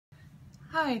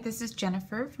Hi, this is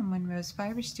Jennifer from Windrose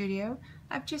Fiber Studio.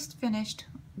 I've just finished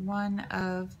one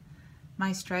of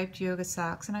my striped yoga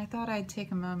socks and I thought I'd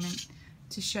take a moment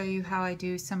to show you how I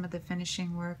do some of the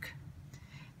finishing work.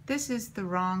 This is the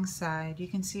wrong side. You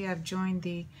can see I've joined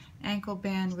the ankle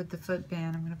band with the foot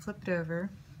band. I'm going to flip it over.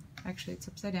 Actually, it's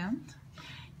upside down.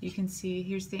 You can see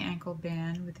here's the ankle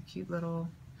band with the cute little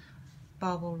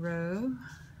bobble row,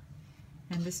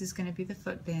 and this is going to be the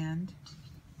foot band.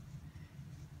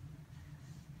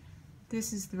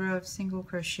 This is the row of single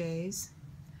crochets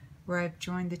where I've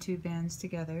joined the two bands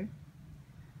together.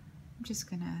 I'm just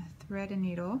going to thread a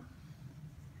needle.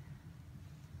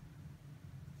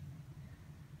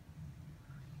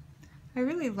 I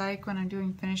really like when I'm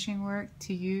doing finishing work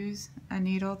to use a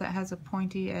needle that has a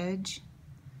pointy edge,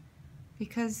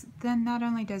 because then not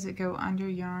only does it go under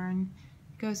yarn,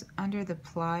 it goes under the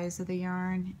plies of the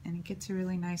yarn and it gets a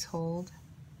really nice hold.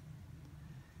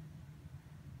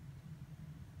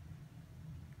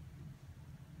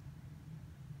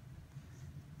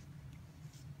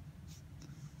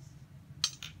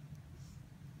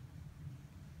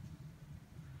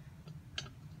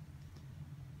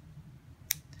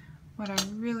 What I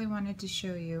really wanted to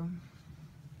show you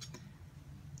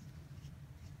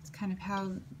is kind of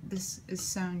how this is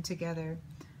sewn together.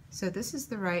 So this is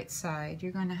the right side.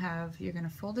 You're going to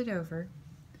fold it over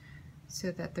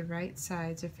so that the right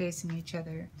sides are facing each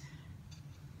other.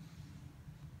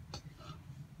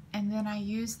 And then I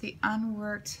use the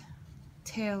unworked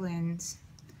tail ends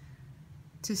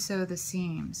to sew the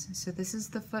seams. So this is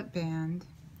the foot band,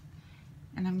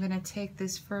 and I'm going to take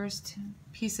this first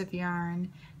piece of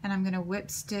yarn and I'm going to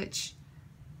whip stitch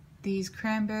these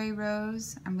cranberry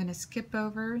rows. I'm going to skip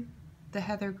over the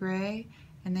heather gray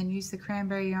and then use the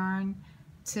cranberry yarn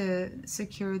to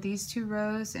secure these two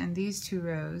rows and these two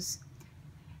rows.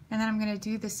 And then I'm going to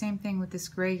do the same thing with this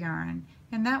gray yarn,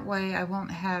 and that way I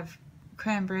won't have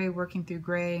cranberry working through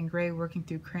gray and gray working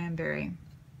through cranberry.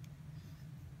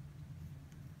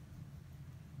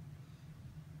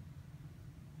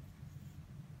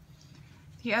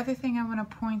 The other thing I want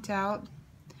to point out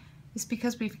is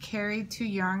because we've carried two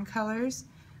yarn colors,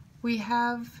 we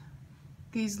have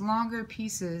these longer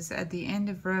pieces at the end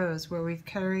of rows where we've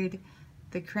carried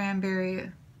the cranberry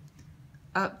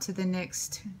up to the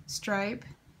next stripe.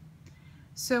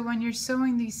 So when you're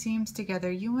sewing these seams together,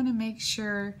 you want to make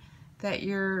sure that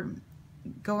you're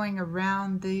going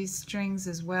around these strings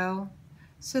as well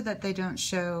so that they don't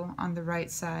show on the right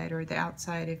side or the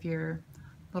outside of your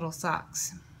little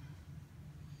socks.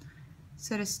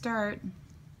 So to start,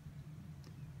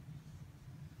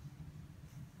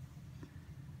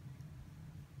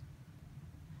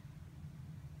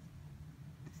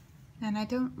 and I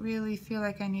don't really feel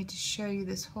like I need to show you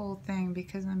this whole thing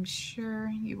because I'm sure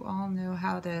you all know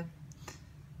how to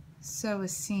sew a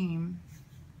seam.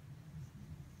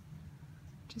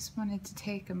 Just wanted to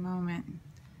take a moment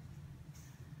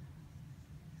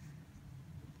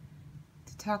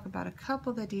to talk about a couple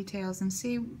of the details, and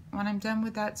see when I'm done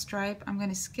with that stripe, I'm going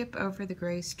to skip over the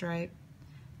gray stripe.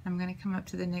 I'm going to come up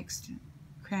to the next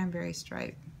cranberry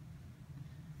stripe.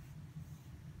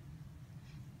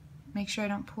 Make sure I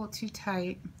don't pull it too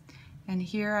tight. And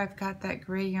here I've got that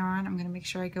gray yarn. I'm going to make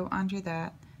sure I go under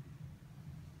that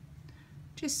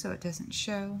just so it doesn't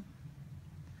show.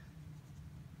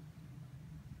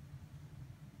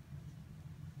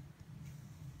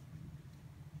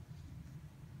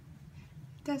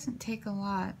 It doesn't take a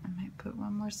lot. I might put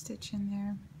one more stitch in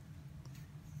there.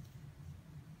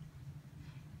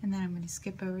 And then I'm going to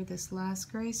skip over this last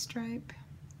gray stripe,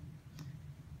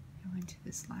 go into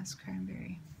this last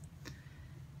cranberry.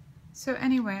 So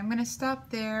anyway, I'm going to stop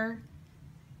there.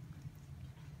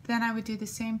 Then I would do the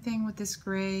same thing with this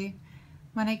gray.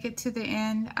 When I get to the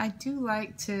end, I do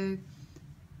like to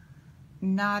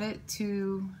knot it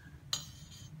to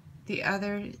the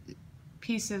other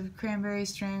piece of cranberry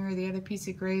string or the other piece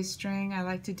of gray string. I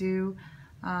like to do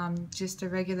just a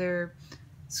regular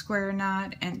square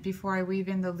knot and before I weave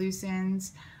in the loose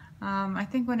ends. I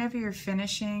think whenever you're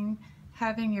finishing,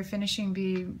 having your finishing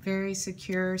be very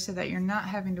secure so that you're not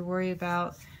having to worry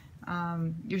about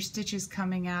your stitches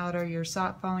coming out or your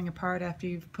sock falling apart after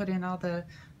you've put in all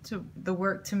the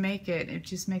work to make it. It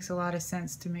just makes a lot of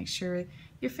sense to make sure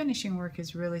your finishing work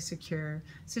is really secure.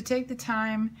 So take the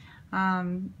time,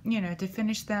 to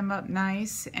finish them up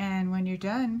nice, and when you're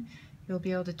done, you'll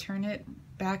be able to turn it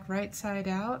back right side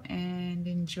out and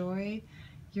enjoy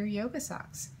your yoga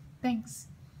socks. Thanks.